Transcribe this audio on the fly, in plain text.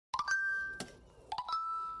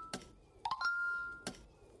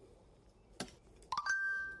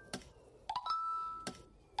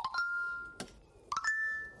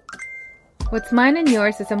What's Mine and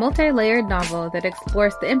Yours is a multi-layered novel that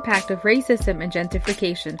explores the impact of racism and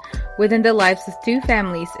gentrification within the lives of two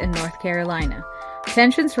families in North Carolina.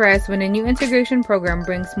 Tensions rise when a new integration program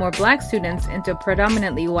brings more Black students into a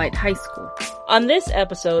predominantly white high school. On this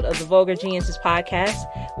episode of the Vulgar Geniuses podcast,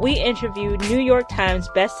 we interview New York Times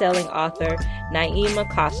bestselling author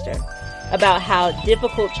Naima Coster about how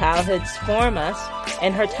difficult childhoods form us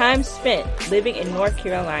and her time spent living in North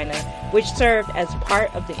Carolina, which served as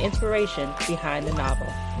part of the inspiration behind the novel.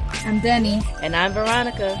 I'm Denny. And I'm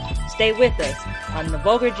Veronica. Stay with us on the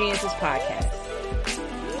Vulgar Geniuses podcast.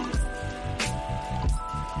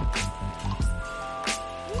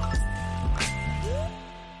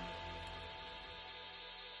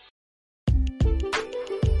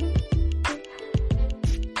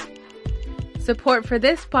 Support for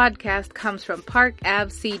this podcast comes from Park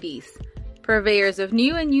Ave CDs, purveyors of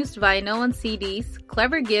new and used vinyl and CDs,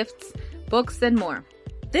 clever gifts, books, and more.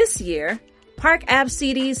 This year, Park Ave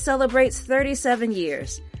CDs celebrates 37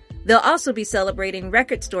 years. They'll also be celebrating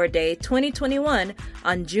Record Store Day 2021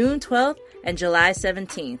 on June 12th and July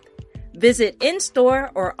 17th. Visit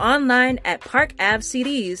in-store or online at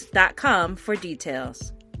parkavcds.com for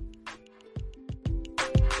details.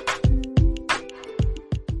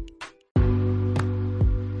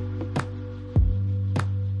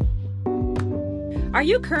 Are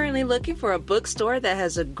you currently looking for a bookstore that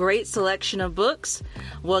has a great selection of books?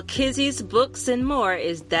 Well, Kizzy's Books and More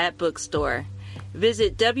is that bookstore.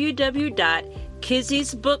 Visit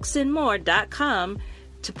www.kizzy'sbooksandmore.com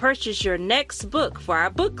to purchase your next book for our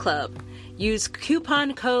book club. Use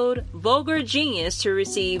coupon code VulgarGenius to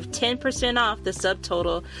receive 10% off the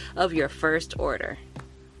subtotal of your first order.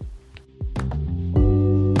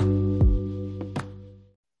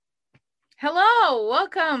 Hello,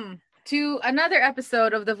 welcome to another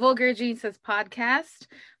episode of the Vulgar Geniuses podcast.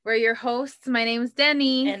 We're your hosts. My name is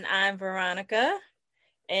Denny. And I'm Veronica.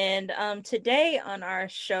 And today on our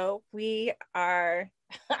show, we're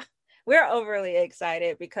overly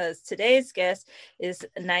excited because today's guest is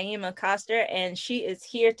Naima Coster, and she is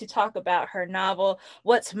here to talk about her novel,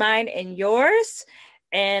 What's Mine and Yours.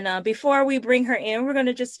 And before we bring her in, we're going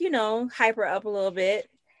to just, hype her up a little bit.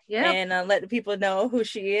 Yeah, and let the people know who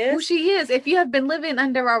she is. If you have been living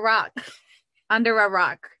under a rock,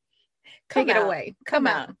 take it away. Come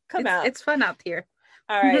out. It's fun out here.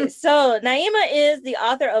 All right. So Naima is the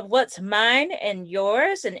author of What's Mine and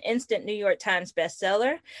Yours, an instant New York Times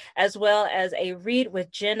bestseller, as well as a Read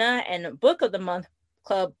with Jenna and Book of the Month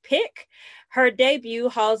Club pick. Her debut,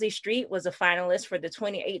 Halsey Street, was a finalist for the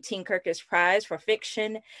 2018 Kirkus Prize for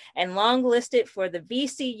Fiction and longlisted for the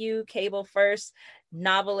VCU Cable First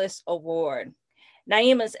Novelist Award.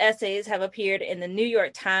 Naima's essays have appeared in the New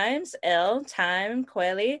York Times, Elle, Time,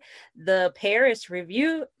 Quelly, the Paris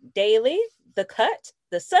Review Daily, The Cut,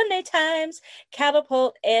 the Sunday Times,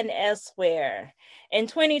 Catapult, and elsewhere. In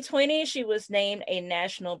 2020, she was named a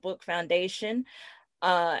National Book Foundation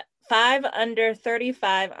 5 Under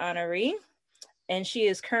 35 honoree. And she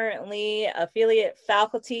is currently affiliate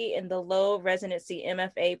faculty in the Low Residency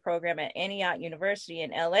MFA program at Antioch University in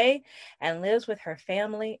LA and lives with her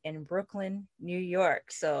family in Brooklyn, New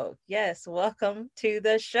York. So yes, welcome to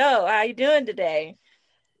the show. How are you doing today?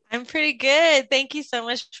 I'm pretty good. Thank you so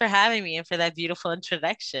much for having me and for that beautiful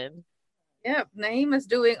introduction. Yeah, Naima's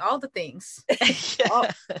doing all the things. That's why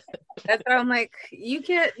I'm like, you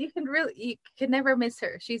can never miss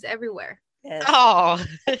her. She's everywhere. Yes. Oh,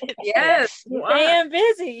 yes. You damn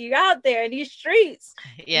busy. You out there in these streets.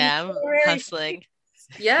 Yeah, I'm hustling.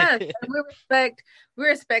 Yes. We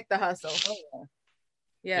respect the hustle. Oh,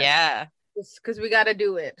 yeah. Because we got to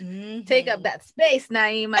do it. Mm-hmm. Take up that space,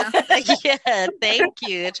 Naima. Yeah, thank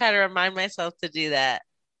you. I try to remind myself to do that.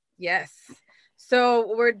 Yes.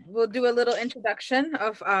 So we'll do a little introduction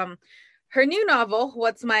of her new novel,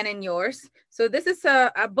 What's Mine and Yours. So this is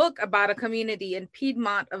a book about a community in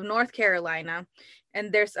Piedmont of North Carolina.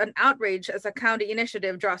 And there's an outrage as a county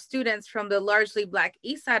initiative draws students from the largely Black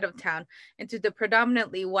east side of town into the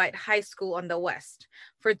predominantly white high school on the west.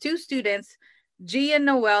 For two students, G and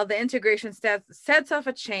Noel, the integration sets off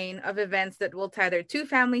a chain of events that will tie their two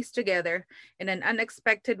families together in an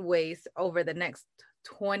unexpected ways over the next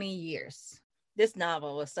 20 years. This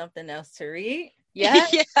novel was something else to read. Yeah.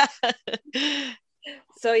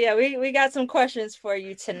 So yeah, we got some questions for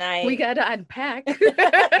you tonight. We got to unpack.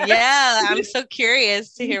 Yeah, I'm so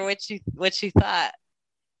curious to hear what you thought.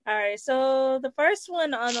 All right, so the first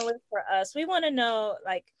one on the list for us, we want to know,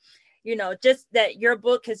 just that your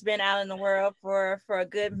book has been out in the world for a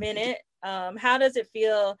good minute. How does it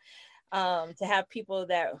feel to have people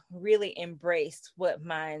that really embrace What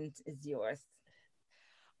Mine is Yours?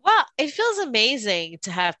 Well, it feels amazing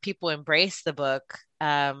to have people embrace the book,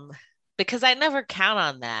 because I never count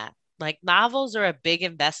on that. Like novels are a big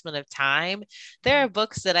investment of time. There are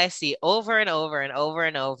books that I see over and over and over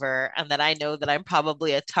and over, and that I know that I'm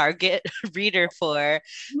probably a target reader for,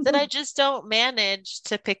 that I just don't manage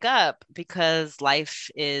to pick up because life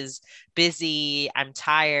is busy. I'm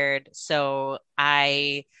tired.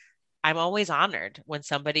 I'm always honored when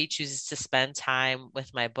somebody chooses to spend time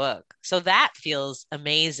with my book. So that feels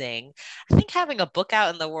amazing. I think having a book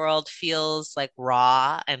out in the world feels like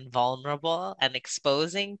raw and vulnerable and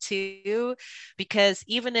exposing too, because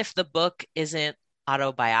even if the book isn't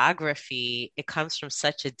autobiography, it comes from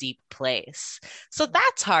such a deep place. So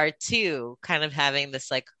that's hard too, kind of having this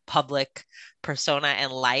like public persona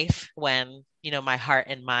and life when, my heart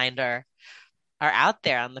and mind are out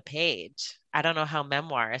there on the page. I don't know how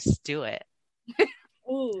memoirs do it.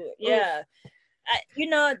 Ooh, yeah.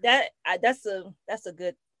 That's a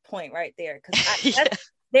good point right there, because Yeah.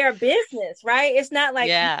 that's their business, right? It's not like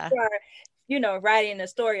Yeah. you are, writing a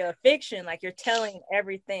story of fiction, like you're telling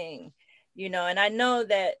everything, and I know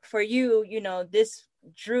that for you, this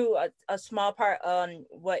drew a small part on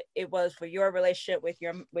what it was for your relationship with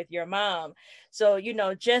your mom. So,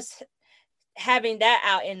 just having that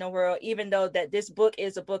out in the world, even though that this book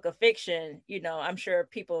is a book of fiction, I'm sure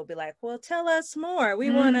people will be like, well, tell us more, we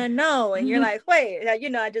want to know. And you're like, wait,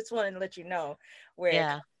 I just wanted to let you know where it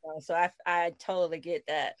Yeah. comes from. So I totally get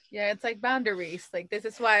that. Yeah, it's like boundaries. Like, this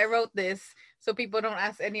is why I wrote this, so people don't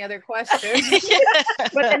ask any other questions.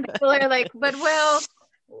 But then people are like, but well,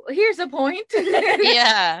 here's a point.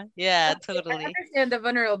 Yeah. Yeah, I totally. understand the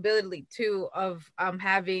vulnerability too of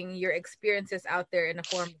having your experiences out there in the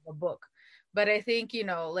form of a book. But I think,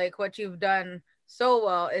 like what you've done so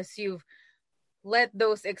well is you've let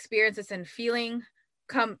those experiences and feeling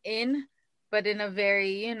come in, but in a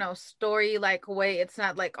very, story like way. It's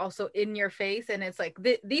not like also in your face, and it's like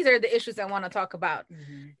these are the issues I want to talk about.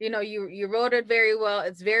 You wrote it very well.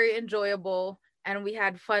 It's very enjoyable, and we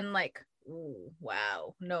had fun. Like, ooh,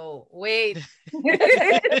 wow, no, wait. All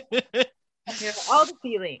the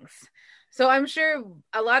feelings. So I'm sure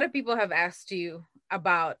a lot of people have asked you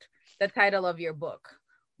about the title of your book.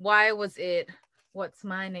 Why was it What's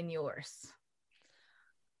Mine and Yours?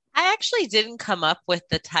 I actually didn't come up with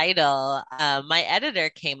the title. My editor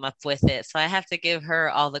came up with it, so I have to give her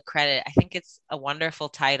all the credit. I think it's a wonderful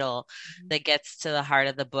title that gets to the heart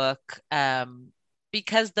of the book,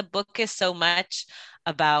 because the book is so much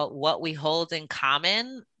about what we hold in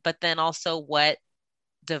common, but then also what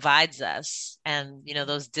divides us, and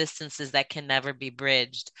those distances that can never be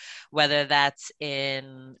bridged, whether that's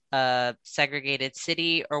in a segregated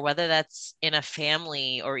city or whether that's in a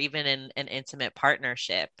family or even in an intimate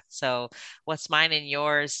partnership. So What's Mine and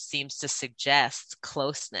Yours seems to suggest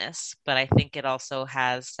closeness, but I think it also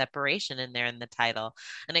has separation in there in the title,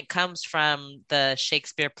 and it comes from the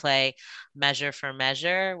Shakespeare play Measure for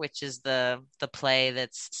Measure, which is the play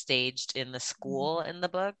that's staged in the school in the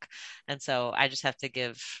book. And so I just have to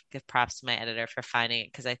give props to my editor for finding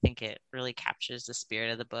it, because I think it really captures the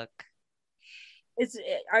spirit of the book.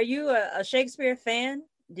 Are you a Shakespeare fan?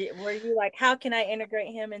 Were you like, how can I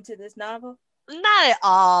integrate him into this novel? Not at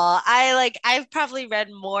all. I've probably read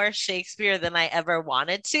more Shakespeare than I ever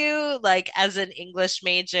wanted to, like as an English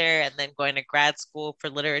major and then going to grad school for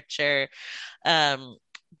literature. Um,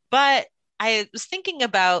 but I was thinking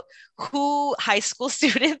about who high school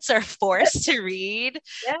students are forced to read.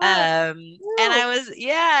 Yeah.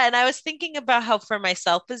 And I was thinking about how for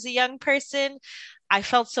myself as a young person, I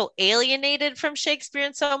felt so alienated from Shakespeare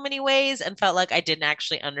in so many ways and felt like I didn't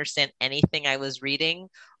actually understand anything I was reading.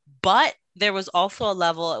 But there was also a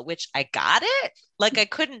level at which I got it. Like I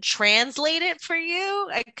couldn't translate it for you.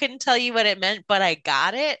 I couldn't tell you what it meant, but I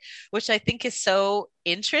got it, which I think is so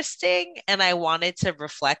interesting. And I wanted to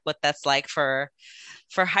reflect what that's like for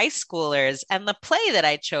high schoolers. And the play that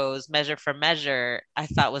I chose, Measure for Measure, I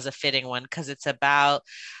thought was a fitting one because it's about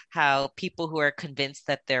how people who are convinced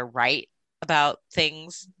that they're right about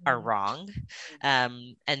things are wrong,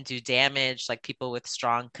 and do damage, like people with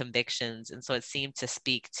strong convictions. And so it seemed to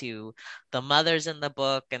speak to the mothers in the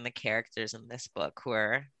book and the characters in this book who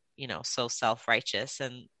are, so self-righteous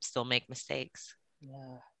and still make mistakes.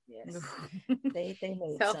 Yeah. Yes. They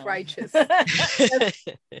made Self-righteous. That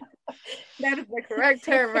is the correct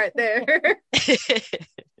term right there.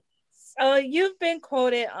 So you've been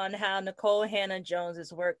quoted on how Nikole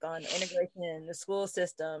Hannah-Jones's work on integration in the school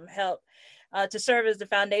system helped to serve as the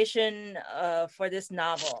foundation for this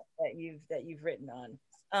novel that you've written on.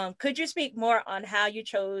 Could you speak more on how you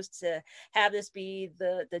chose to have this be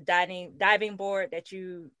the diving board that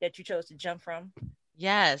you chose to jump from?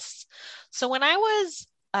 Yes. So when I was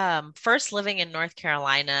first living in North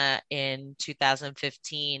Carolina in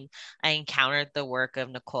 2015, I encountered the work of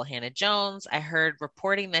Nikole Hannah-Jones. I heard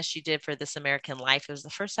reporting that she did for This American Life. It was the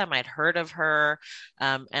first time I'd heard of her,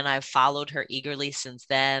 and I've followed her eagerly since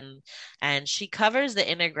then. And she covers the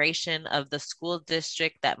integration of the school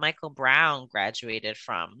district that Michael Brown graduated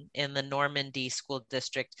from in the Normandy School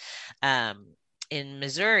District in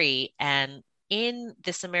Missouri. And in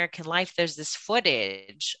This American Life, there's this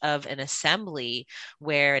footage of an assembly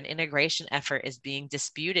where an integration effort is being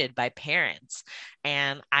disputed by parents.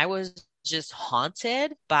 And I was just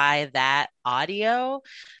haunted by that audio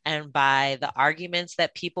and by the arguments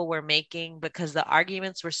that people were making, because the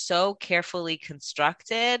arguments were so carefully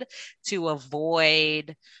constructed to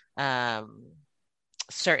avoid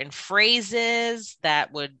certain phrases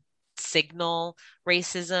that would signal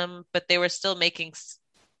racism, but they were still making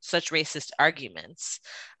such racist arguments.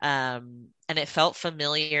 And it felt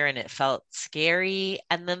familiar and it felt scary.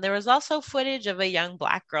 And then there was also footage of a young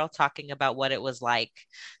Black girl talking about what it was like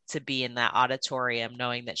to be in that auditorium,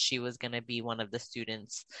 knowing that she was going to be one of the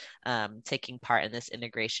students taking part in this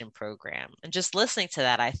integration program. And just listening to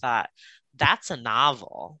that, I thought, that's a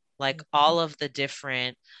novel. Like all of the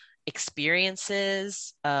different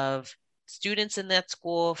experiences of students in that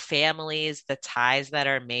school, families, the ties that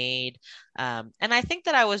are made. And I think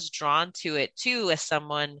that I was drawn to it too, as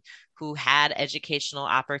someone who had educational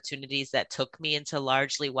opportunities that took me into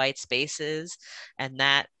largely white spaces, and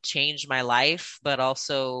that changed my life, but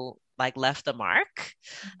also like left a mark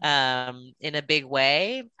in a big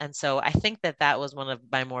way. And so I think that that was one of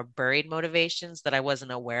my more buried motivations that I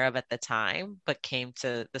wasn't aware of at the time, but came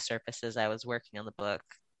to the surface as I was working on the book.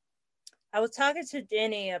 I was talking to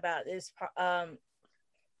Denny about this,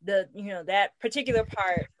 that particular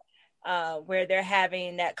part where they're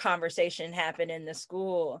having that conversation happen in the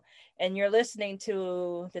school, and you're listening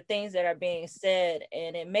to the things that are being said,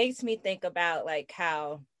 and it makes me think about like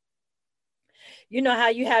how you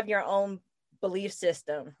have your own belief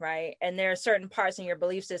system, right? And there are certain parts in your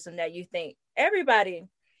belief system that you think everybody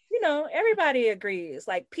agrees,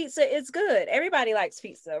 like pizza is good. Everybody likes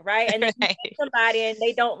pizza, right? And then Right. somebody and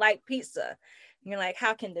they don't like pizza. And you're like,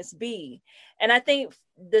 how can this be? And I think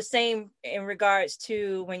the same in regards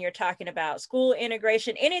to when you're talking about school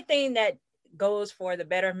integration, anything that goes for the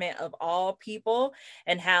betterment of all people,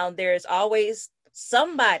 and how there's always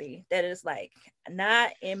somebody that is like,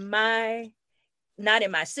 not in my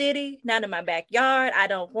city, not in my backyard. I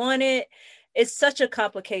don't want it. It's such a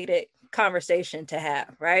complicated conversation to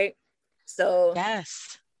have, right? So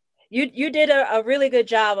Yes, you did a really good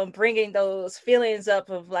job of bringing those feelings up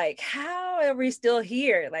of like, how are we still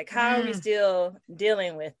here? Like, how are we still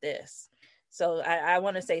dealing with this? So I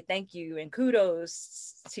want to say thank you and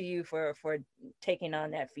kudos to you for taking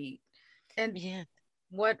on that feat. And yeah,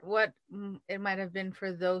 what it might have been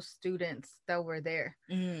for those students that were there,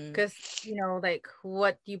 because like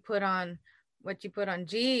what you put on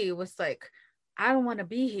G was like, I don't want to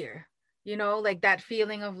be here, like that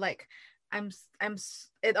feeling of like I'm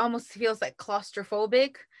it almost feels like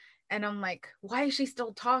claustrophobic, and I'm like, why is she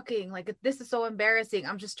still talking? Like, this is so embarrassing,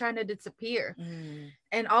 I'm just trying to disappear.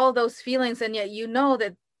 And all those feelings, and yet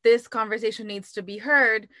that this conversation needs to be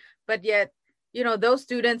heard, but yet those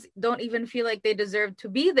students don't even feel like they deserve to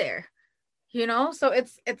be there, so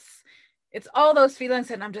it's all those feelings.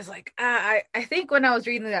 And I'm just like, I think when I was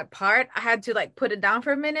reading that part, I had to like put it down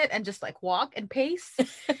for a minute and just like walk and pace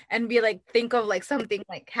and be like, think of like something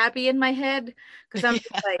like happy in my head, because I'm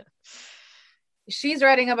just like, she's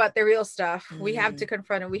writing about the real stuff. We have to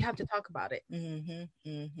confront it, we have to talk about it.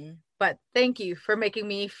 But thank you for making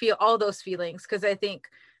me feel all those feelings, because I think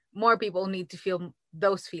more people need to feel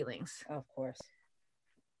those feelings. Of course.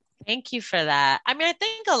 Thank you for that. I mean, I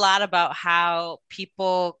think a lot about how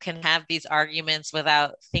people can have these arguments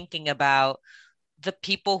without thinking about the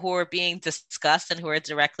people who are being discussed and who are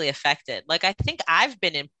directly affected. Like, I think I've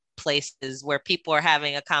been in places where people are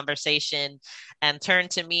having a conversation and turn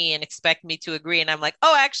to me and expect me to agree. And I'm like,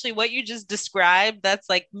 oh, actually, what you just described, that's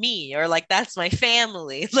like me, or like, that's my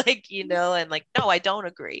family. Like, and like, no, I don't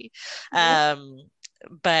agree.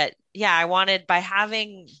 But yeah, I wanted, by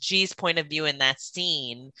having G's point of view in that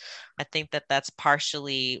scene, I think that that's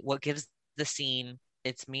partially what gives the scene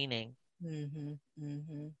its meaning.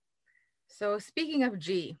 So speaking of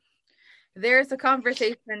G, there's a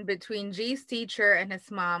conversation between G's teacher and his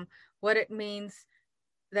mom, what it means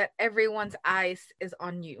that everyone's eyes is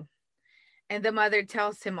on you. And the mother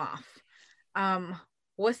tells him off.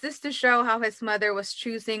 Was this to show how his mother was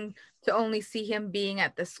choosing to only see him being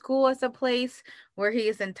at the school as a place where he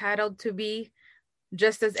is entitled to be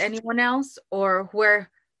just as anyone else, or where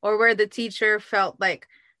the teacher felt like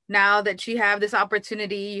now that you have this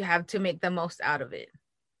opportunity, you have to make the most out of it?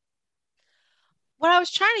 What I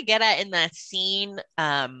was trying to get at in that scene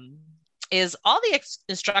is all the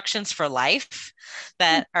instructions for life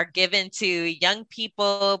that are given to young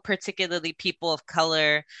people, particularly people of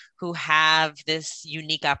color who have this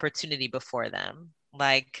unique opportunity before them.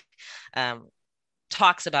 Like,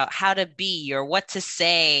 talks about how to be or what to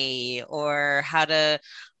say or how to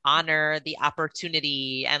honor the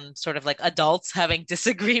opportunity, and sort of like adults having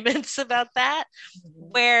disagreements about that.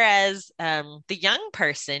 Whereas the young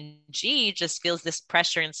person, G, just feels this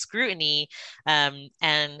pressure and scrutiny,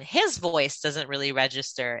 and his voice doesn't really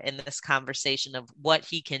register in this conversation of what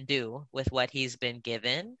he can do with what he's been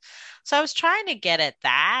given. So I was trying to get at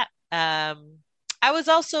that. I was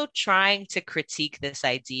also trying to critique this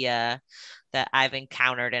idea that I've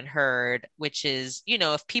encountered and heard, which is,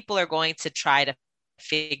 if people are going to try to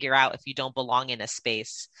figure out if you don't belong in a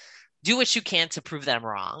space, do what you can to prove them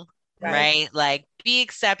wrong. Right? Like, be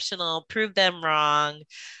exceptional, prove them wrong.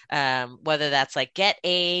 Whether that's like get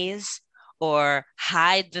A's or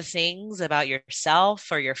hide the things about yourself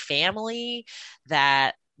or your family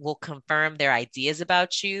that will confirm their ideas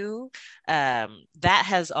about you. That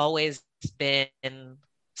has always been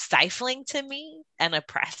stifling to me and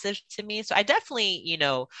oppressive to me. So I definitely,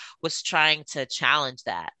 was trying to challenge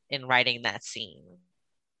that in writing that scene.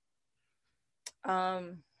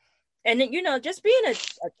 And just being a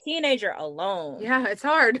teenager alone. Yeah, it's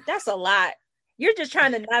hard. That's a lot. You're just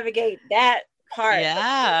trying to navigate that part.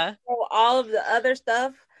 Yeah. All of the other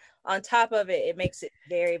stuff on top of it, it makes it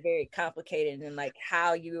very, very complicated. And like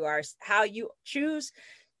how you choose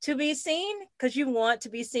to be seen, because you want to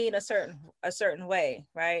be seen a certain way,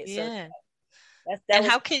 right? Yeah. So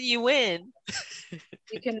how can you win?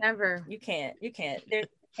 You can never. You can't. There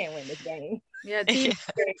can't win this game. Yeah,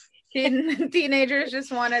 teenagers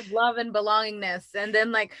just wanted love and belongingness, and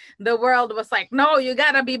then like the world was like, no, you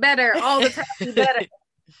gotta be better all the time. Be better.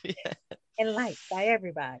 Yeah. And liked by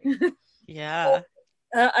everybody. Yeah.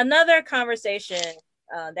 Another conversation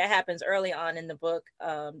that happens early on in the book.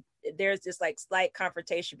 There's this like slight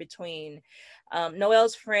confrontation between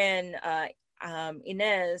Noelle's friend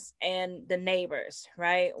Inez and the neighbors,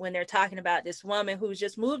 right? When they're talking about this woman who's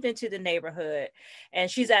just moved into the neighborhood,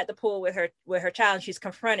 and she's at the pool with her child, and she's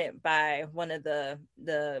confronted by one of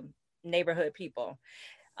the neighborhood people.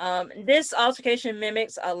 This altercation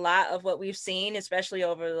mimics a lot of what we've seen, especially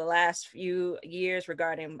over the last few years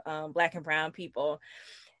regarding Black and brown people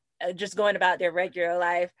just going about their regular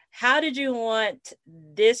life. How did you want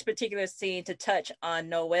this particular scene to touch on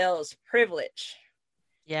Noelle's privilege?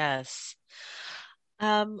 Yes.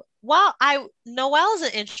 Noelle is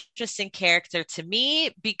an interesting character to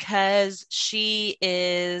me because she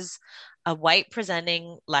is a white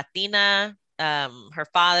presenting Latina. Her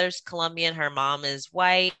father's Colombian, her mom is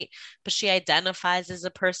white, but she identifies as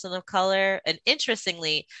a person of color. And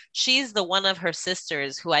interestingly, she's the one of her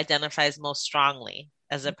sisters who identifies most strongly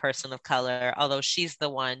as a person of color, although she's the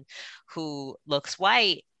one who looks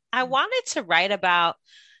white. I wanted to write about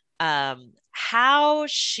how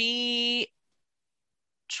she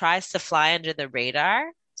tries to fly under the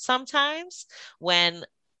radar sometimes when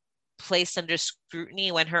placed under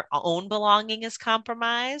scrutiny, when her own belonging is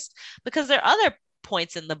compromised, because there are other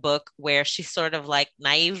points in the book where she sort of like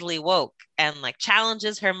naively woke and like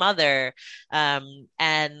challenges her mother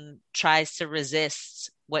and tries to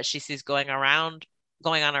resist what she sees going on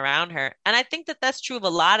around her. And I think that that's true of a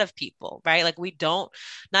lot of people, right? Like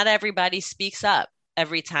not everybody speaks up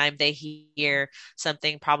every time they hear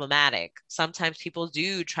something problematic. Sometimes people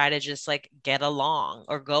do try to just like get along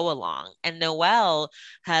or go along. And Noelle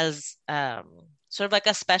has sort of like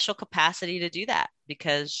a special capacity to do that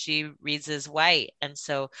because she reads as white. And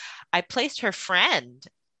so I placed her friend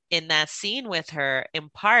in that scene with her in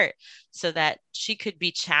part so that she could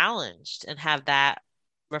be challenged and have that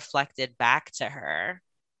reflected back to her.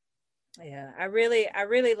 Yeah, I really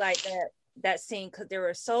like that scene because there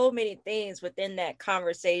were so many things within that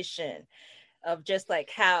conversation of just like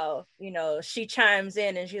how, she chimes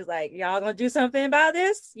in and she's like, y'all gonna do something about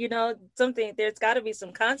this? There's got to be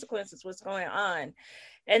some consequences, what's going on.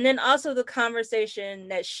 And then also the conversation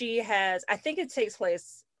that she has, I think it takes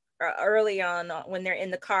place early on when they're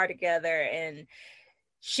in the car together, and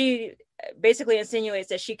she basically insinuates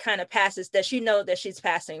that she kind of passes, that she knows that she's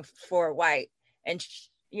passing for white. And,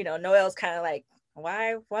 Noelle's kind of like,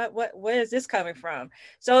 why, where is this coming from?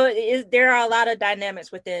 So there are a lot of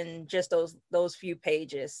dynamics within just those few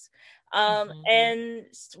pages. And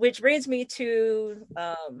which brings me to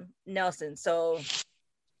Nelson. So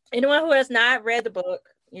anyone who has not read the book,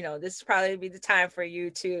 this probably be the time for you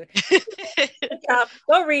to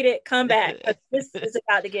go read it, come back, because this is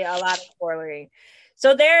about to get a lot of spoilery.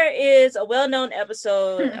 So there is a well-known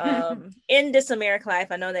episode in This American Life,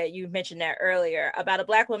 I know that you mentioned that earlier, about a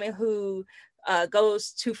Black woman who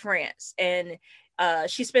goes to France, and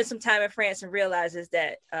she spends some time in France and realizes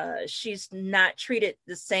that she's not treated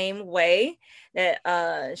the same way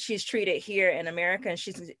that she's treated here in America, and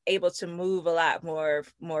she's able to move a lot more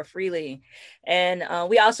freely. And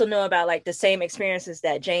we also know about like the same experiences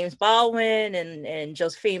that James Baldwin and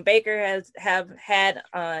Josephine Baker have had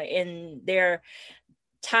in their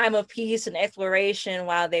time of peace and exploration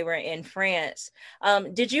while they were in France.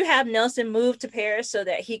 Did you have Nelson move to Paris so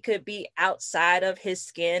that he could be outside of his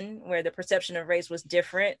skin, where the perception of race was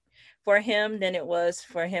different for him than it was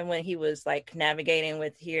for him when he was like navigating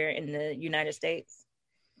with here in the United States?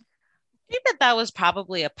 I think that was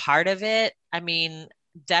probably a part of it. I mean,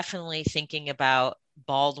 definitely thinking about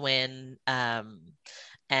Baldwin and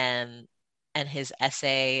his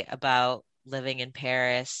essay about living in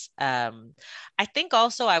Paris. I think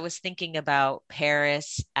also I was thinking about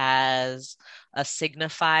Paris as a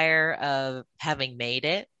signifier of having made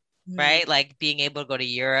it, right? Like being able to go to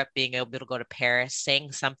Europe, being able to go to Paris,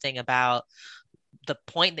 saying something about the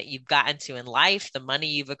point that you've gotten to in life, the money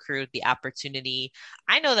you've accrued, the opportunity.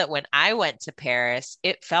 I know that when I went to Paris,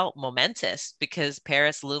 it felt momentous because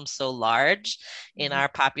Paris looms so large in our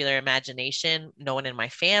popular imagination. No one in my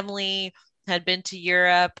family had been to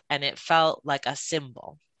Europe, and it felt like a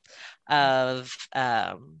symbol of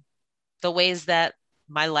the ways that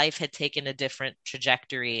my life had taken a different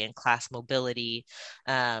trajectory in class mobility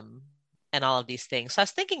and all of these things. So I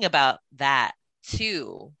was thinking about that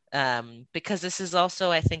too, because this is also,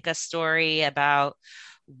 I think, a story about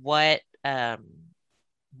what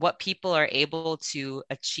people are able to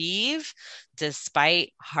achieve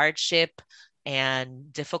despite hardship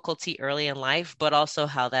and difficulty early in life, but also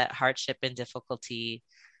how that hardship and difficulty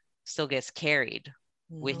still gets carried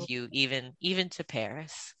with you, even to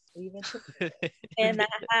Paris. Even to Paris. And I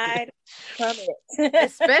hide from it,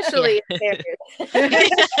 especially Paris.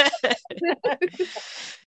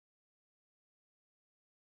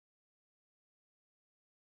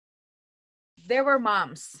 There were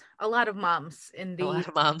a lot of moms in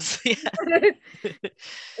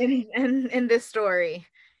in this story.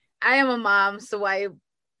 I am a mom, so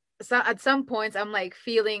at some points I'm like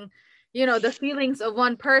feeling, the feelings of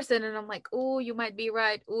one person, and I'm like, oh, you might be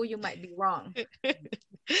right, oh, you might be wrong.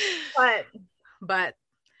 but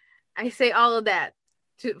I say all of that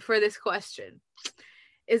for this question.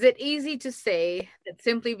 Is it easy to say that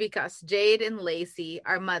simply because Jade and Lacey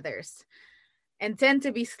are mothers and tend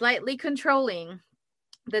to be slightly controlling,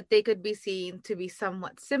 that they could be seen to be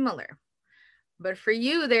somewhat similar? But for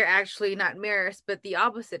you, they're actually not mirrors, but the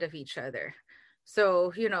opposite of each other.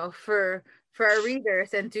 So, for our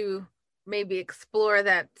readers, and to maybe explore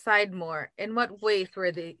that side more, in what ways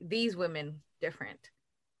were these women different?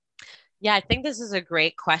 Yeah, I think this is a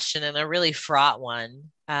great question and a really fraught one,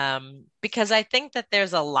 because I think that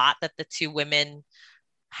there's a lot that the two women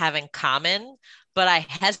have in common, but I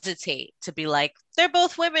hesitate to be like, they're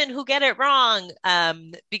both women who get it wrong,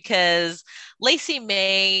 because Lacey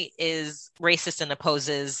May is racist and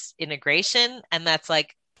opposes integration, and that's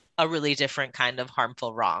like a really different kind of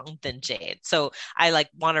harmful wrong than Jade. So I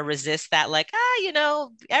want to resist that,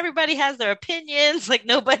 everybody has their opinions,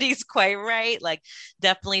 nobody's quite right.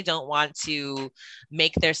 Definitely don't want to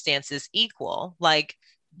make their stances equal.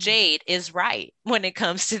 Jade is right when it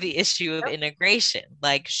comes to the issue of integration.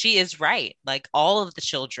 She is right. All of the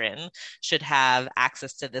children should have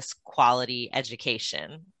access to this quality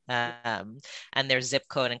education. And their zip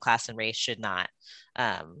code and class and race should not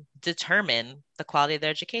determine the quality of their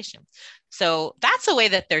education. So that's a way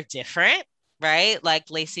that they're different, right?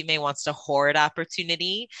 Lacey May wants to hoard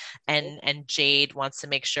opportunity, and Jade wants to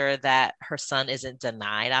make sure that her son isn't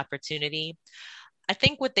denied opportunity. I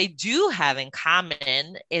think what they do have in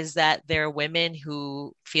common is that they're women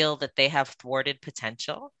who feel that they have thwarted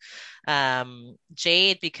potential.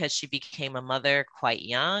 Jade, because she became a mother quite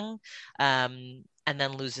young, and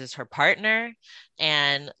then loses her partner.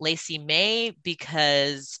 And Lacey May,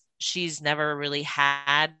 because she's never really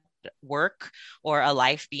had work or a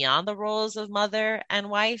life beyond the roles of mother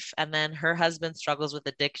and wife, and then her husband struggles with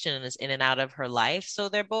addiction and is in and out of her life. So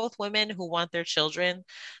they're both women who want their children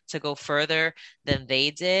to go further than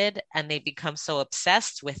they did, and they become so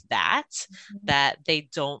obsessed with that that they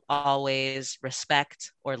don't always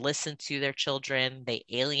respect or listen to their children. They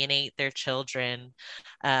alienate their children.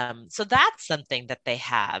 So that's something that they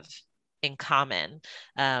have in common,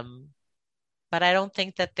 but I don't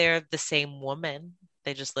think that they're the same woman.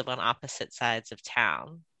 They just live on opposite sides of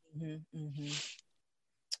town.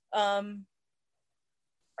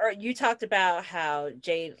 Or you talked about how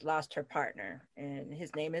Jade lost her partner, and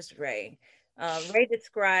his name is Ray. Ray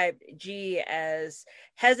described G as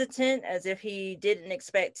hesitant, as if he didn't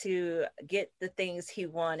expect to get the things he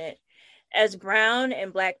wanted. As brown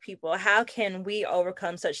and Black people, how can we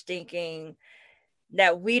overcome such thinking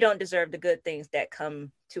that we don't deserve the good things that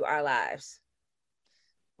come to our lives?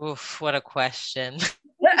 Oof, what a question.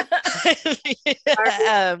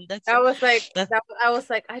 I was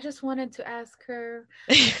like, I just wanted to ask her.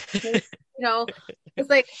 It's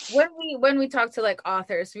like when we talk to like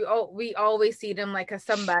authors, we always see them like as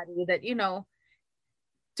somebody that,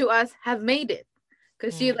 to us have made it.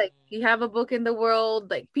 Because you have a book in the world,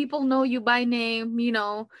 like people know you by name,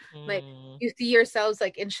 like you see yourselves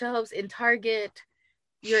like in shelves in Target,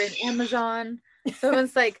 you're in Amazon. So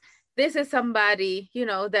it's like, this is somebody,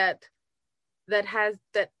 that has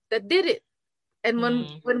that did it. And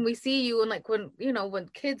when we see you, and like when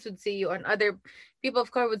kids would see you, and other people of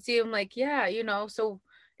color would see them, like, yeah, so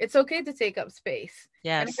it's okay to take up space.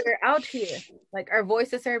 Yes. And we're out here, like our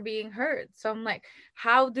voices are being heard. So I'm like,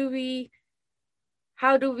 how do we,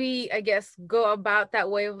 I guess, go about that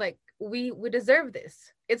way of like, we deserve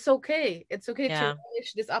this. It's okay. It's okay to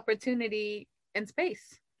relish this opportunity and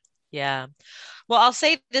space. Yeah. Well, I'll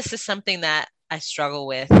say this is something that I struggle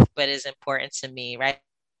with, but is important to me, right?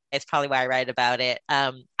 It's probably why I write about it.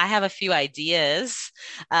 I have a few ideas.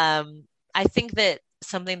 I think that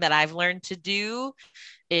something that I've learned to do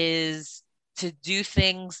is to do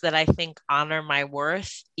things that I think honor my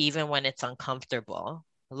worth, even when it's uncomfortable.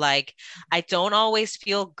 Like, I don't always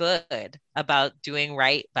feel good about doing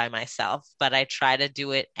right by myself, but I try to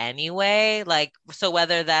do it anyway. Like, so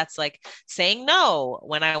whether that's like saying no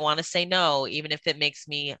when I want to say no, even if it makes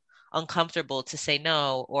me uncomfortable to say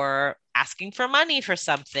no, or asking for money for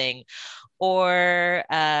something, or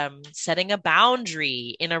setting a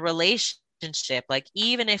boundary in a relationship, like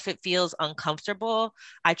even if it feels uncomfortable,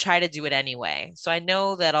 I try to do it anyway. So I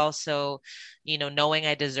know that also, knowing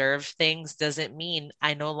I deserve things doesn't mean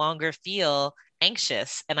I no longer feel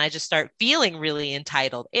anxious and I just start feeling really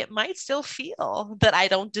entitled. It might still feel that I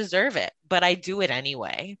don't deserve it, but I do it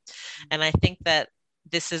anyway. And I think that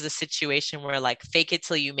this is a situation where like fake it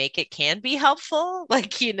till you make it can be helpful.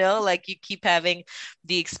 Like, like you keep having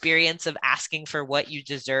the experience of asking for what you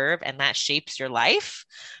deserve, and that shapes your life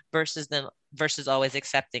versus always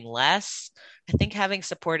accepting less. I think having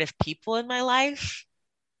supportive people in my life,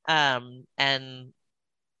 and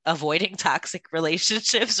avoiding toxic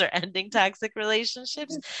relationships or ending toxic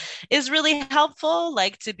relationships is really helpful,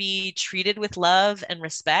 like to be treated with love and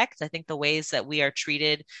respect. I think the ways that we are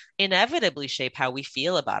treated inevitably shape how we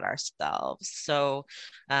feel about ourselves. So,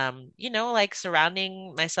 like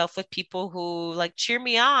surrounding myself with people who like cheer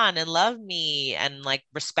me on and love me and like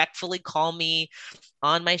respectfully call me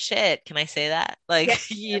on my shit. Can I say that? Like,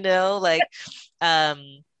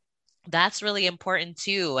 that's really important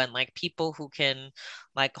too. And like people who can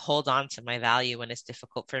like hold on to my value when it's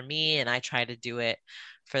difficult for me, and I try to do it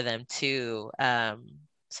for them too. So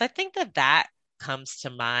I think that comes to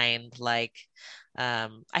mind. Like, I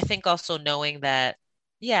think also knowing that,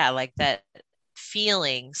 yeah, like that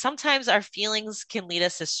feeling, sometimes our feelings can lead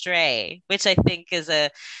us astray, which I think is a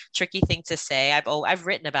tricky thing to say. I've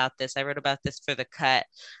written about this. I wrote about this for The Cut,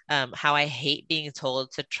 how I hate being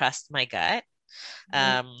told to trust my gut,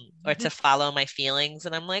 or to follow my feelings.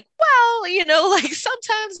 And I'm like, well, like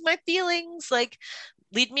sometimes my feelings like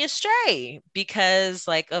lead me astray because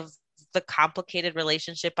like of the complicated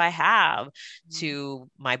relationship I have to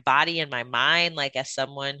my body and my mind. Like as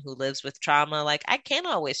someone who lives with trauma, like I can't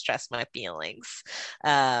always trust my feelings.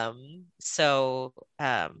 So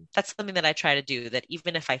that's something that I try to do, that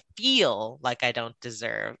even if I feel like I don't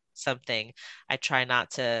deserve something, I try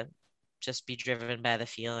not to just be driven by the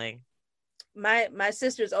feeling. My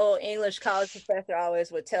sister's old English college professor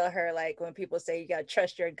always would tell her, like, when people say you gotta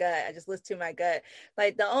trust your gut, I just listen to my gut.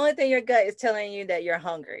 Like the only thing your gut is telling you that you're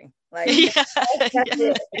hungry. Like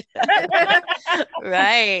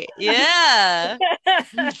right. Yeah.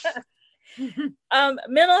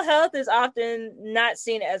 Mental health is often not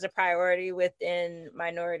seen as a priority within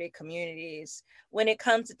minority communities. When it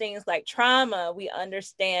comes to things like trauma, we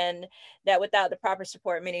understand that without the proper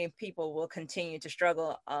support, many people will continue to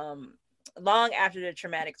struggle long after the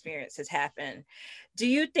traumatic experience has happened. Do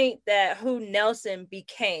you think that who Nelson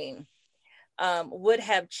became would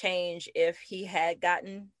have changed if he had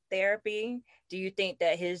gotten therapy? Do you think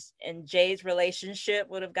that his and Jay's relationship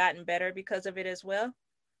would have gotten better because of it as well?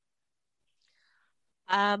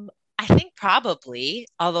 I think probably,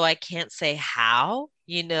 although I can't say how,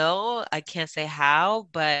 I can't say how,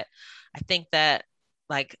 but I think that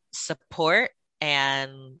like support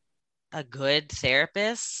and a good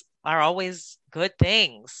therapist are always good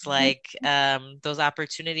things, like those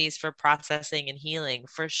opportunities for processing and healing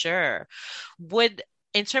for sure. Would,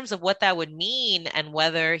 in terms of what that would mean and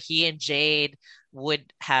whether he and Jade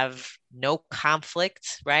would have no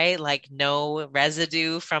conflict, right? Like no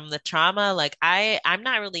residue from the trauma. Like I'm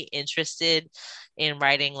not really interested in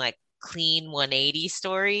writing like clean 180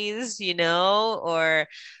 stories, or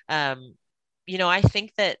I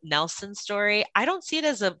think that Nelson's story, I don't see it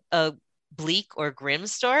as a bleak or grim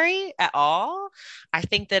story at all. I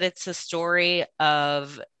think that it's a story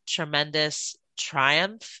of tremendous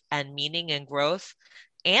triumph and meaning and growth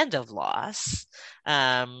and of loss.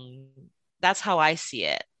 Um, that's how I see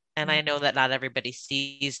it. And I know that not everybody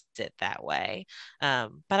sees it that way.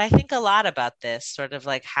 But I think a lot about this, sort of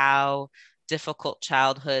like how difficult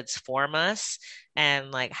childhoods form us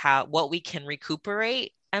and like what we can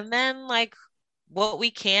recuperate and then like what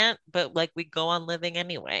we can't, but like we go on living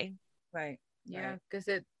anyway. Right. Yeah, because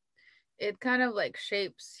it kind of like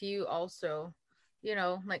shapes you also,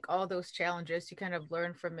 like all those challenges you kind of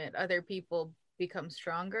learn from it. Other people become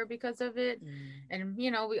stronger because of it. And we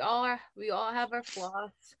all have our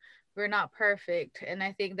flaws. We're not perfect, and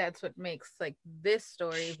I think that's what makes like this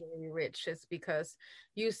story very rich, is because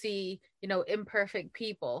you see imperfect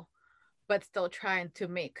people but still trying to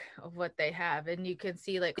make of what they have. And you can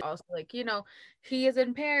see like also like he is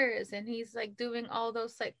in Paris and he's like doing all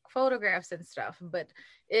those like photographs and stuff, but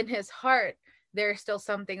in his heart there's still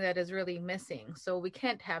something that is really missing. So we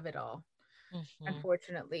can't have it all,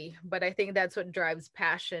 unfortunately, but I think that's what drives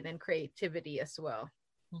passion and creativity as well.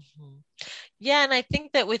 Yeah, and I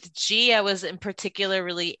think that with G, I was in particular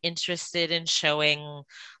really interested in showing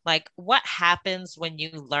like what happens when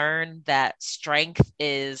you learn that strength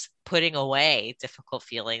is putting away difficult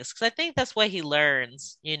feelings. Because I think that's what he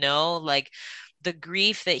learns, like the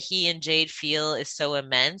grief that he and Jade feel is so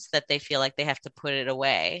immense that they feel like they have to put it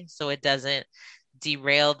away so it doesn't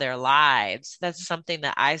derail their lives. That's something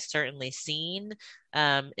that I've certainly seen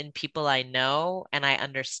in people I know, and I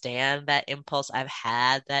understand that impulse. I've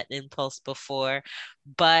had that impulse before,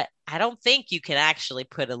 but I don't think you can actually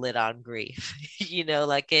put a lid on grief.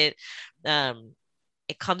 Like it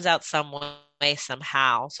comes out some way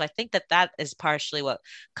somehow. So I think that is partially what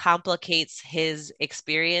complicates his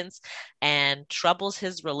experience and troubles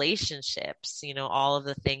his relationships. All of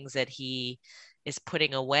the things that he is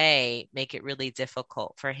putting away make it really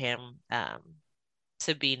difficult for him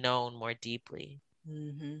to be known more deeply.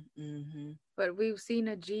 But we've seen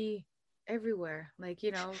a G everywhere. Like,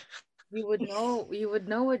 you would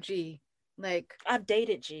know a G. Like, I've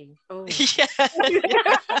dated G. Oh. Yeah.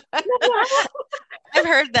 I've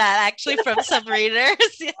heard that actually from some readers.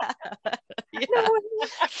 Yeah.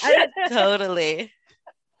 Totally.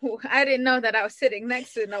 I didn't know that I was sitting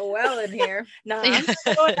next to Noelle in here. No,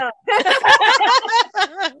 that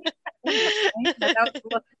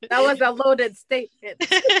was a loaded statement.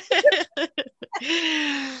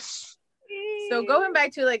 So going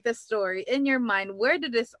back to like the story in your mind, where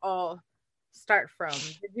did this all start from?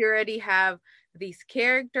 Did you already have these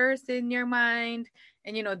characters in your mind,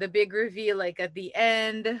 and the big reveal like at the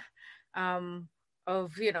end of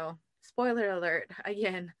spoiler alert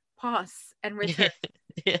again, pause and return.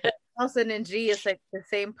 Yeah. Nelson and G is like the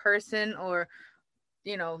same person, or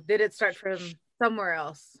did it start from somewhere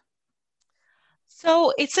else?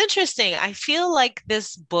 So it's interesting. I feel like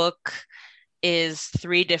this book is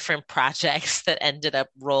 3 different projects that ended up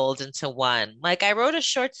rolled into one. Like I wrote a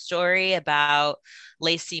short story about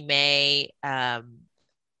Lacey May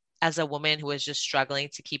as a woman who was just struggling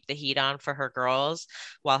to keep the heat on for her girls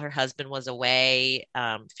while her husband was away,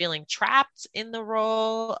 feeling trapped in the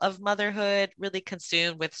role of motherhood, really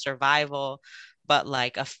consumed with survival, but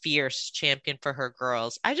like a fierce champion for her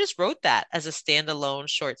girls. I just wrote that as a standalone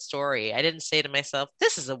short story. I didn't say to myself,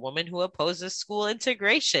 this is a woman who opposes school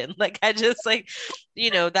integration. Like I just like,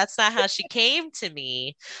 that's not how she came to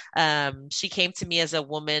me. She came to me as a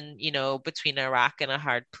woman, between a rock and a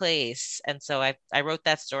hard place. And so I wrote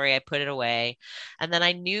that story, I put it away. And then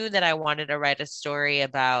I knew that I wanted to write a story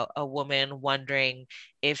about a woman wondering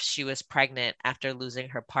if she was pregnant after losing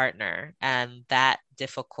her partner, and that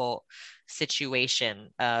difficult situation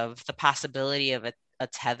of the possibility of a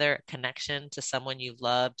tether connection to someone you've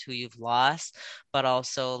loved, who you've lost, but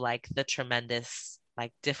also like the tremendous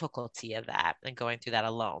like difficulty of that and going through that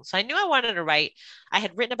alone. So I knew I wanted to write, I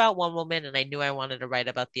had written about one woman and I knew I wanted to write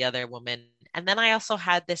about the other woman. And then I also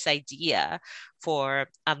had this idea for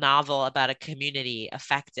a novel about a community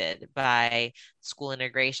affected by school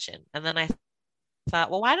integration. And then I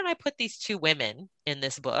thought, well, why don't I put these two women in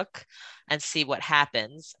this book and see what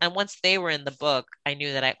happens? And once they were in the book, I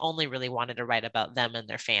knew that I only really wanted to write about them and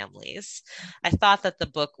their families. I thought that the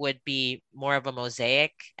book would be more of a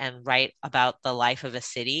mosaic and write about the life of a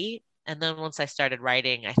city. And then once I started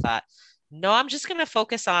writing, I thought, no, I'm just going to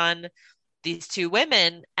focus on these two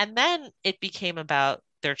women. And then it became about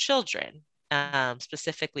their children,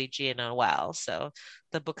 specifically Gia and Noel. So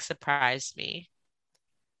the book surprised me.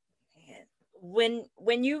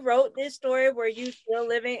 When you wrote this story, were you still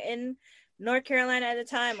living in North Carolina at the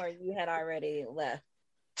time, or you had already left?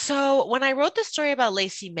 So when I wrote the story about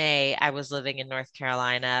Lacey May, I was living in North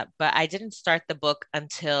Carolina, but I didn't start the book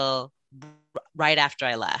until right after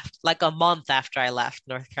I left, like a month after I left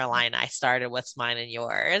North Carolina. I started What's Mine and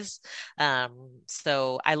Yours.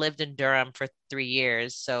 So I lived in Durham for 3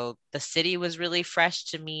 years. So the city was really fresh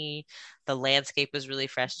to me. The landscape was really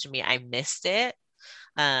fresh to me. I missed it.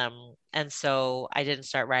 And so I didn't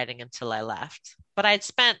start writing until I left. But I'd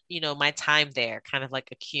spent, my time there kind of like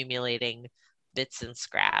accumulating bits and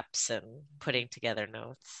scraps and putting together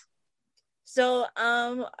notes. So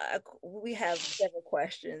we have several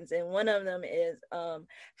questions, and one of them is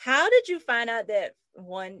how did you find out that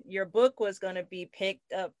your book was going to be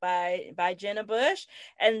picked up by Jenna Bush,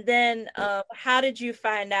 and then how did you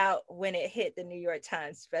find out when it hit the New York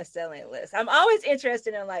Times bestselling list? I'm always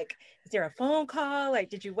interested in, like, is there a phone call? Like,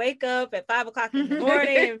 did you wake up at 5 o'clock in the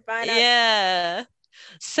morning and find out? Yeah.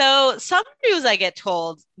 So some news I get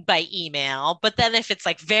told by email, but then if it's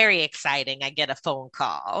like very exciting, I get a phone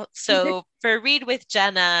call. So for Read with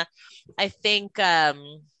Jenna, I think I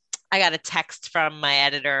got a text from my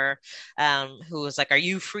editor who was like, "Are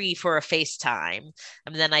you free for a FaceTime?"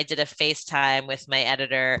 And then I did a FaceTime with my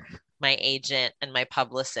editor, my agent, and my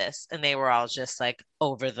publicist, and they were all just like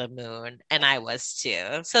over the moon, and I was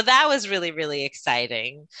too. So that was really, really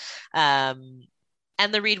exciting.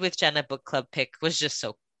 And the Read with Jenna book club pick was just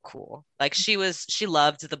so cool. Like she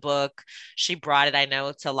loved the book. She brought it, I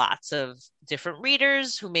know, to lots of different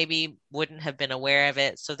readers who maybe wouldn't have been aware of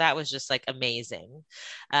it. So that was just like amazing.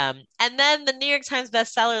 And then the New York Times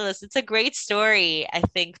bestseller list, it's a great story, I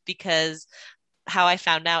think, because how I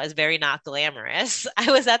found out is very not glamorous. I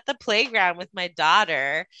was at the playground with my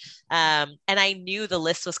daughter, and I knew the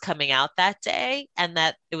list was coming out that day and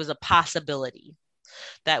that it was a possibility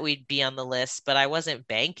that we'd be on the list, but I wasn't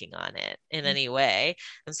banking on it in any way.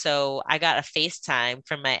 And so I got a FaceTime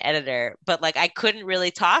from my editor, but like I couldn't really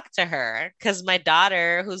talk to her because my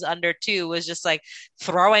daughter, who's under 2, was just like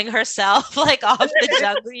throwing herself like off the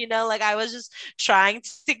jungle, like I was just trying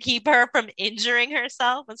to keep her from injuring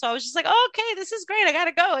herself. And so I was just like, oh, okay, this is great. I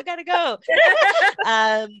gotta go.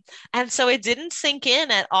 And so it didn't sink in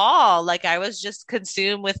at all. Like I was just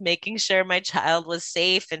consumed with making sure my child was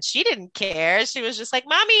safe, and she didn't care. She was just like,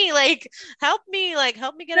 "Mommy, help me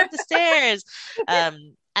get up the stairs."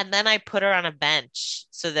 And then I put her on a bench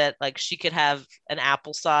so that like she could have an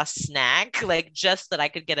applesauce snack, like just that I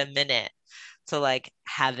could get a minute to like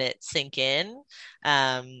have it sink in.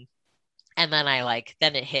 And then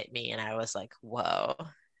then it hit me and I was like, whoa.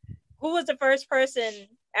 Who was the first person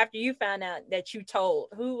after you found out that you told?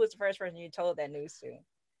 Who was the first person you told that news to?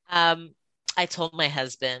 I told my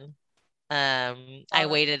husband. I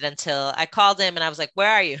waited until I called him and I was like, "Where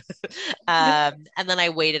are you?" And then I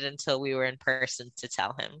waited until we were in person to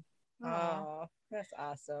tell him. Oh, that's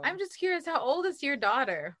awesome. I'm just curious, how old is your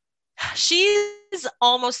daughter? She's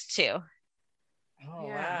almost 2. Oh,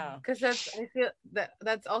 yeah. Wow. Because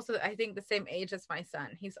that's also, I think, the same age as my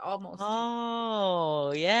son. He's almost 2.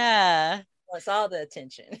 Oh, yeah. Well, it's all the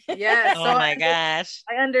attention. Yeah. Oh my gosh.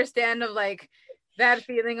 I understand of like that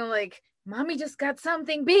feeling of like, Mommy just got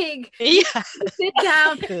something big. Yeah. Sit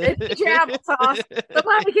down and eat your applesauce so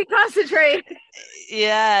Mommy can concentrate.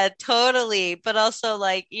 Yeah, totally. But also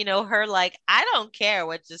like, her like, I don't care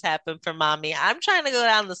what just happened for Mommy. I'm trying to go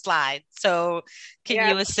down the slide. So can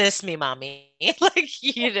you assist me, Mommy? Like,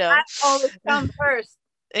 I always come first.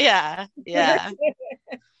 Yeah. Yeah.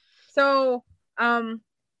 So,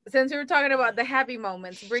 since we were talking about the happy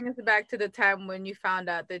moments, bring us back to the time when you found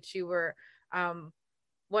out that you were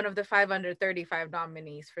one of the 535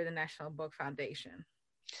 nominees for the National Book Foundation.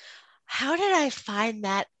 How did I find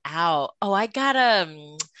that out? Oh, I got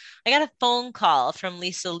a phone call from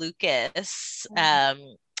Lisa Lucas,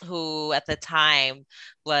 who at the time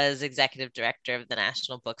was executive director of the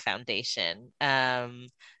National Book Foundation. And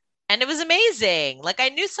it was amazing. Like I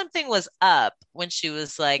knew something was up when she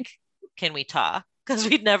was like, "Can we talk?" Because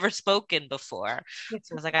we'd never spoken before. So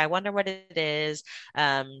I was like, I wonder what it is.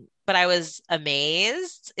 But but I was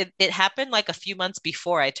amazed. It happened like a few months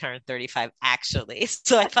before I turned 35, actually.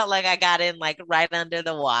 So I felt like I got in like right under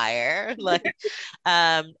the wire. Like,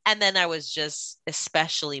 and then I was just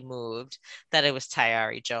especially moved that it was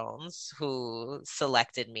Tayari Jones who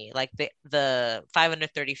selected me. Like the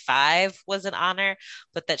 535 was an honor,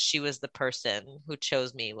 but that she was the person who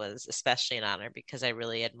chose me was especially an honor because I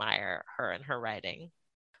really admire her and her writing.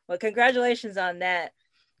 Well, congratulations on that.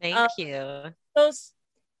 Thank you. So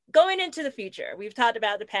going into the future, we've talked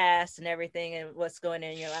about the past and everything and what's going on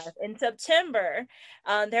in your life. In September,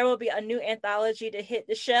 there will be a new anthology to hit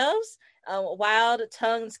the shelves. Wild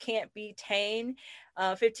Tongues Can't Be Tamed,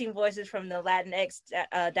 15 voices from the Latinx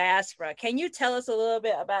diaspora. Can you tell us a little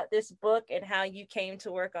bit about this book and how you came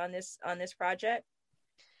to work on this project?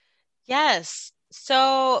 Yes.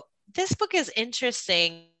 So this book is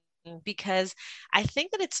interesting because I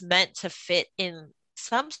think that it's meant to fit in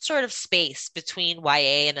some sort of space between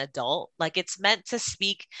YA and adult. Like it's meant to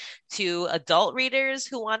speak to adult readers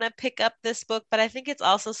who want to pick up this book, but I think it's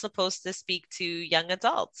also supposed to speak to young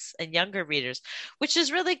adults and younger readers, which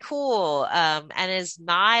is really cool, and is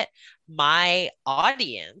not my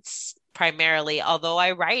audience primarily, although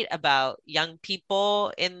I write about young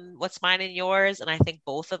people in What's Mine and Yours, and I think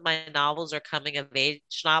both of my novels are coming of age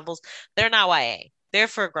novels. They're not YA. They're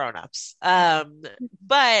for grown-ups.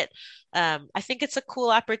 But I think it's a cool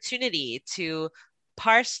opportunity to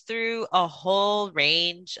parse through a whole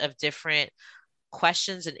range of different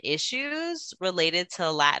questions and issues related to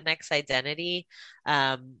Latinx identity.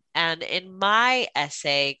 And in my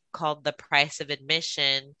essay called The Price of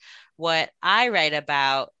Admission, what I write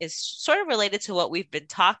about is sort of related to what we've been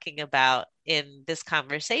talking about in this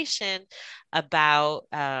conversation about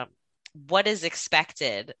what is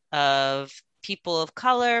expected of people of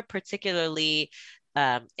color, particularly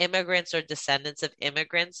immigrants or descendants of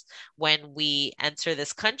immigrants, when we enter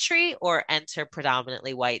this country or enter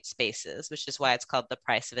predominantly white spaces, which is why it's called The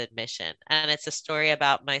Price of Admission. And it's a story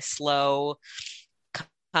about my slow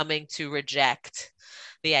coming to reject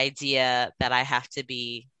the idea that I have to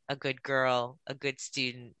be a good girl, a good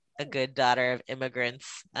student, a good daughter of immigrants.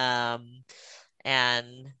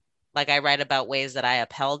 And like I write about ways that I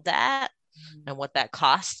upheld that and what that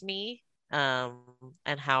cost me,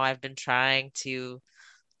 and how I've been trying to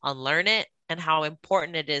unlearn it and how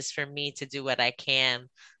important it is for me to do what I can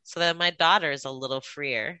so that my daughter is a little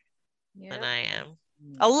freer than I am.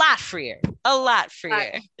 A lot freer. A lot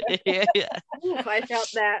freer. Yeah. Oof, I felt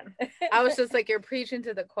that. I was just like, you're preaching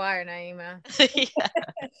to the choir, Naima. Yeah.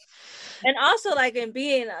 And also, like, in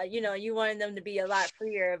being, you wanted them to be a lot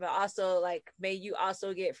freer, but also, like, may you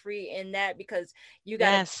also get free in that because you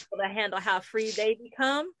got to be able to handle how free they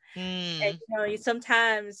become. And, you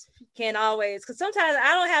sometimes can't always, because sometimes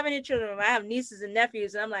I don't have any children. I have nieces and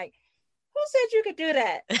nephews, and I'm like, who said you could do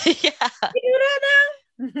that? Yeah. You do that now?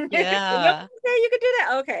 Yeah. You could do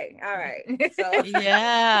that? Okay. All right. So.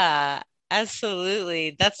 Yeah,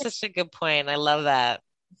 absolutely. That's such a good point. I love that.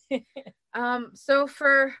 So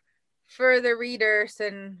for the readers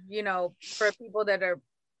and, for people that are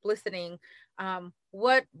listening,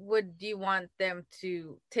 what would you want them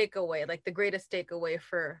to take away, like the greatest takeaway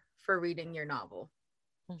for reading your novel?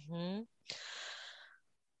 Mm-hmm.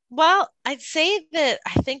 Well, I'd say that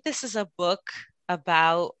I think this is a book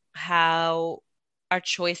about how our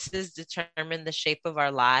choices determine the shape of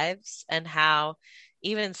our lives and how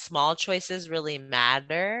even small choices really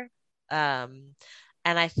matter. And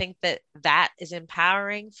I think that is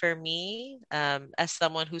empowering for me, as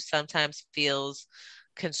someone who sometimes feels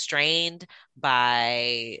constrained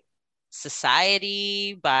by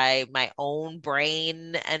society, by my own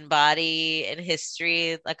brain and body and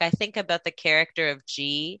history. Like I think about the character of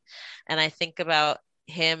G, and I think about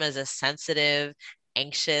him as a sensitive,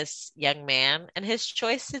 anxious young man and his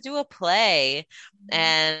choice to do a play,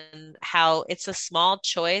 and how it's a small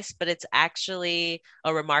choice, but it's actually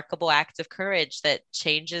a remarkable act of courage that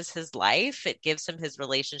changes his life. It gives him his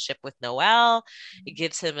relationship with Noelle. It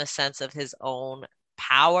gives him a sense of his own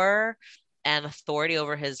power and authority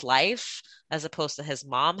over his life, as opposed to his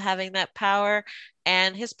mom having that power.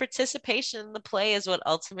 And his participation in the play is what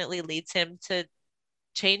ultimately leads him to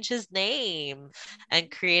change his name and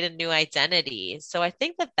create a new identity. So I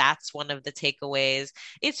think that that's one of the takeaways.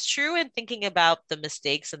 It's true in thinking about the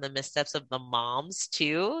mistakes and the missteps of the moms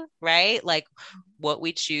too, right? Like what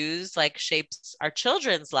we choose like shapes our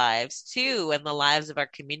children's lives too, and the lives of our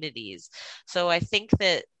communities. So I think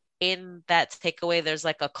that in that takeaway, there's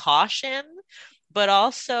like a caution, but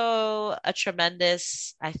also a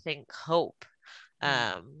tremendous, I think, hope.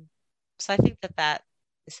 So I think that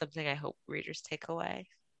is something I hope readers take away.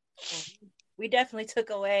 We definitely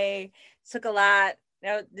took a lot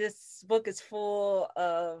Now, this book is full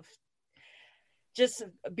of just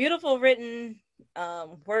beautiful written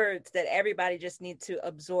words that everybody just needs to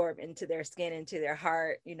absorb into their skin, into their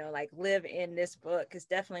heart, like live in this book. It's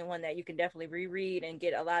definitely one that you can definitely reread and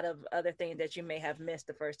get a lot of other things that you may have missed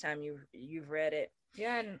the first time you've read it.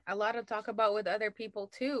 Yeah, and a lot to talk about with other people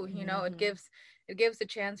too. It gives a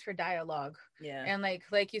chance for dialogue. Yeah. And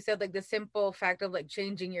like you said, like the simple fact of like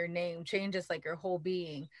changing your name changes like your whole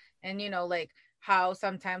being. And like how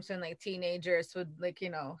sometimes when like teenagers would like,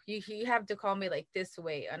 you have to call me like this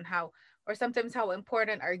way, and how, or sometimes how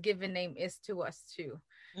important our given name is to us too.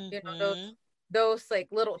 Those like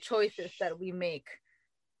little choices that we make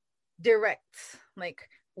direct like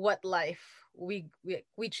what life we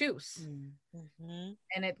choose.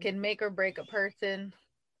 And it can make or break a person.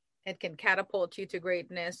 It can catapult you to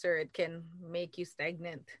greatness, or it can make you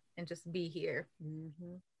stagnant and just be here.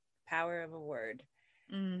 Power of a word.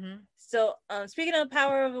 So speaking of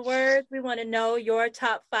power of a word, we want to know your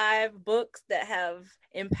top 5 books that have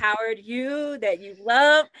empowered you, that you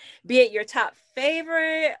love, be it your top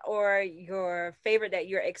favorite or your favorite that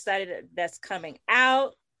you're excited that's coming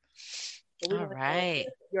out. All right.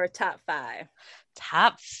 Your top 5.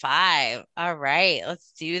 Top 5. All right,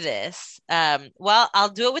 let's do this. Well, I'll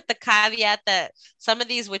do it with the caveat that some of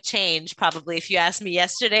these would change probably if you asked me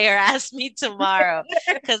yesterday or asked me tomorrow,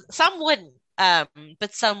 because some wouldn't.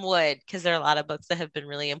 But some would, because there are a lot of books that have been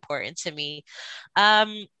really important to me.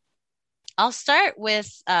 I'll start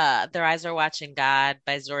with Their Eyes Are Watching God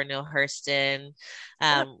by Zora Neale Hurston.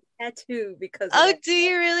 Tattoo because do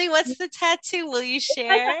you really? What's the tattoo? Will you share?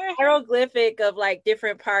 Like hieroglyphic of like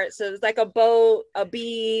different parts. So it's like a boat, a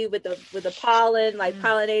bee with the pollen, like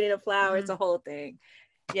pollinating a flower. It's a whole thing.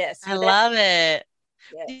 Yes, I love it.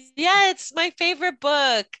 Yes. Yeah, it's my favorite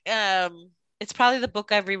book. It's probably the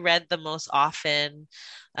book I've reread the most often.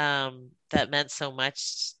 That meant so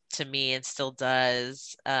much to me and still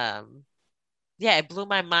does. Yeah, it blew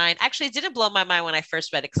my mind. Actually, it didn't blow my mind when I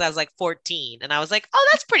first read it because I was like 14 and I was like, oh,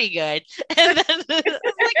 that's pretty good. And then it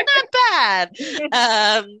was like, not bad.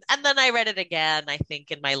 And then I read it again, I think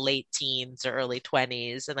in my late teens or early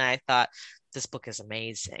 20s. And I thought, this book is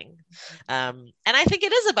amazing. And I think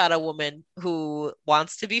it is about a woman who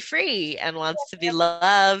wants to be free and wants to be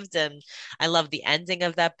loved. And I love the ending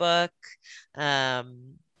of that book.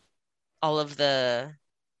 All of the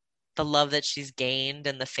love that she's gained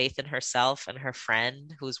and the faith in herself and her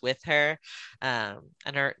friend who's with her. And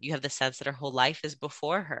you have the sense that her whole life is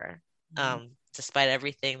before her, despite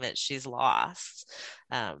everything that she's lost.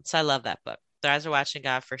 So I love that book. Their Eyes Are Watching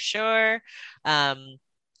God for sure.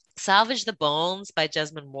 Salvage the Bones by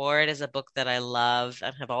Jesmyn Ward is a book that I love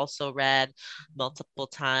and have also read multiple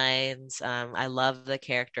times. I love the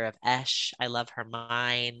character of Esh. I love her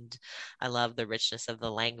mind. I love the richness of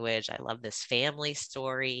the language. I love this family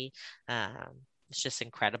story. It's just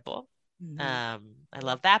incredible. I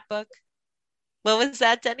love that book. What was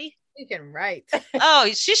that, Denny? You can write. Oh,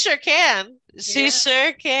 she sure can. She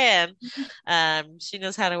sure can. She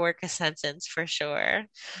knows how to work a sentence for sure.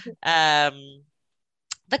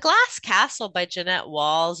 The Glass Castle by Jeanette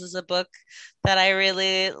Walls is a book that I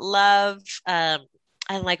really love. I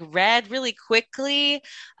like read really quickly.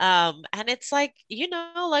 And it's like,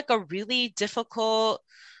 like a really difficult,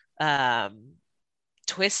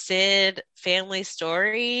 twisted family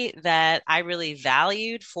story that I really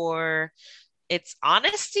valued for its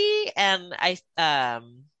honesty and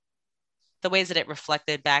the ways that it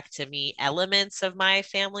reflected back to me elements of my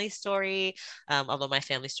family story, although my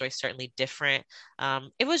family story is certainly different.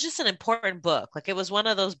 It was just an important book. Like it was one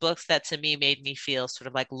of those books that to me made me feel sort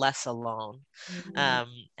of like less alone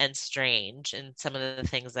and strange in some of the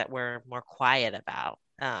things that we're more quiet about.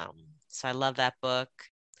 So I love that book.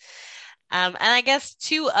 And I guess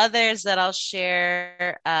 2 others that I'll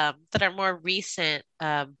share that are more recent,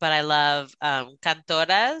 but I love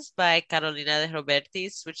Cantoras by Carolina de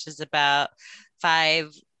Robertis, which is about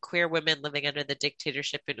 5 queer women living under the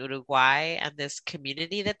dictatorship in Uruguay and this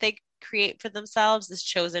community that they create for themselves, this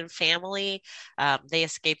chosen family. They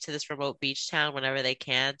escape to this remote beach town whenever they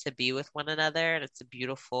can to be with one another. And it's a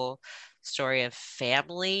beautiful story of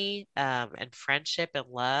family and friendship and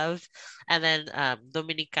love. And then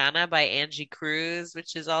Dominicana by Angie Cruz,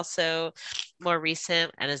 which is also more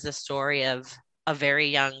recent and is the story of a very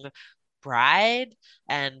young bride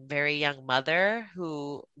and very young mother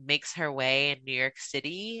who makes her way in New York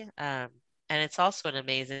City. And it's also an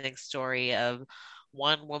amazing story of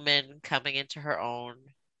one woman coming into her own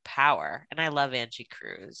power. And I love Angie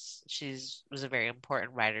Cruz. She was a very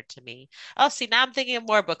important writer to me. Oh, see, now I'm thinking of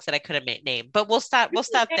more books that I could have named, but we'll stop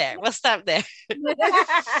there. We'll stop there.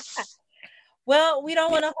 Well, we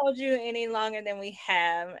don't want to hold you any longer than we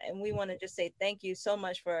have, and we want to just say thank you so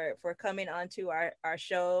much for coming onto our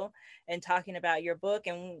show and talking about your book,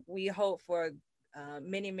 and we hope for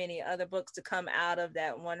many other books to come out of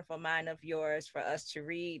that wonderful mind of yours for us to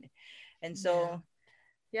read. And so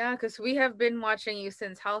yeah, because we have been watching you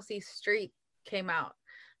since Halsey Street came out,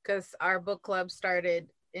 because our book club started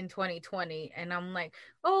in 2020, and I'm like,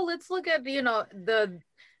 oh, let's look at the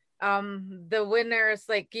winners,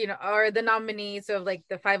 like, or the nominees of like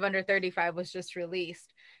the 5 Under 35 was just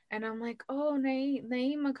released, and I'm like, oh,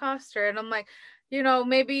 Naima Coster, and I'm like,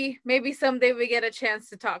 maybe someday we get a chance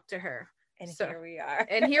to talk to her. And so, here we are.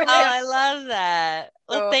 And here we are. I love that.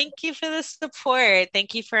 Well, thank you for the support.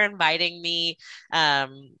 Thank you for inviting me.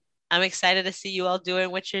 I'm excited to see you all doing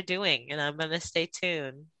what you're doing, and I'm going to stay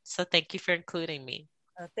tuned. So thank you for including me.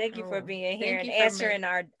 Thank you for being here and answering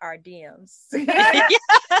our DMs. I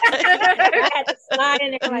had to slide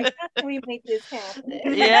in there like, how can we make this happen?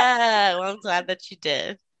 Yeah, well, I'm glad that you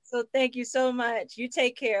did. So thank you so much. You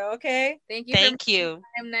take care, okay? Thank you. Thank you.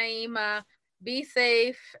 I'm Naima. Be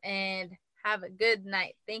safe and have a good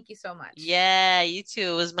night. Thank you so much. Yeah, you too.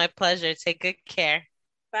 It was my pleasure. Take good care.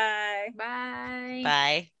 Bye. Bye.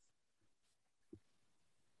 Bye.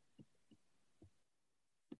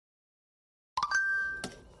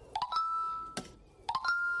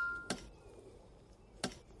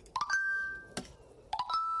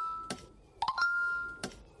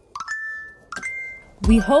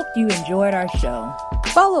 We hope you enjoyed our show.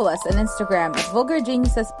 Follow us on Instagram at Vulgar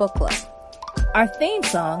Geniuses Book Club. Our theme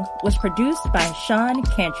song was produced by Sean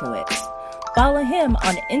Kantrowitz. Follow him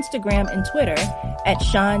on Instagram and Twitter at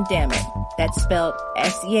Sean Dammit. That's spelled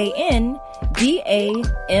SeanDammit.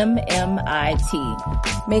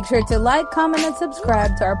 Make sure to like, comment, and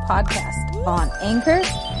subscribe to our podcast on Anchor,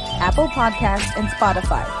 Apple Podcasts, and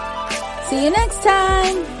Spotify. See you next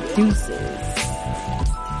time. Deuces.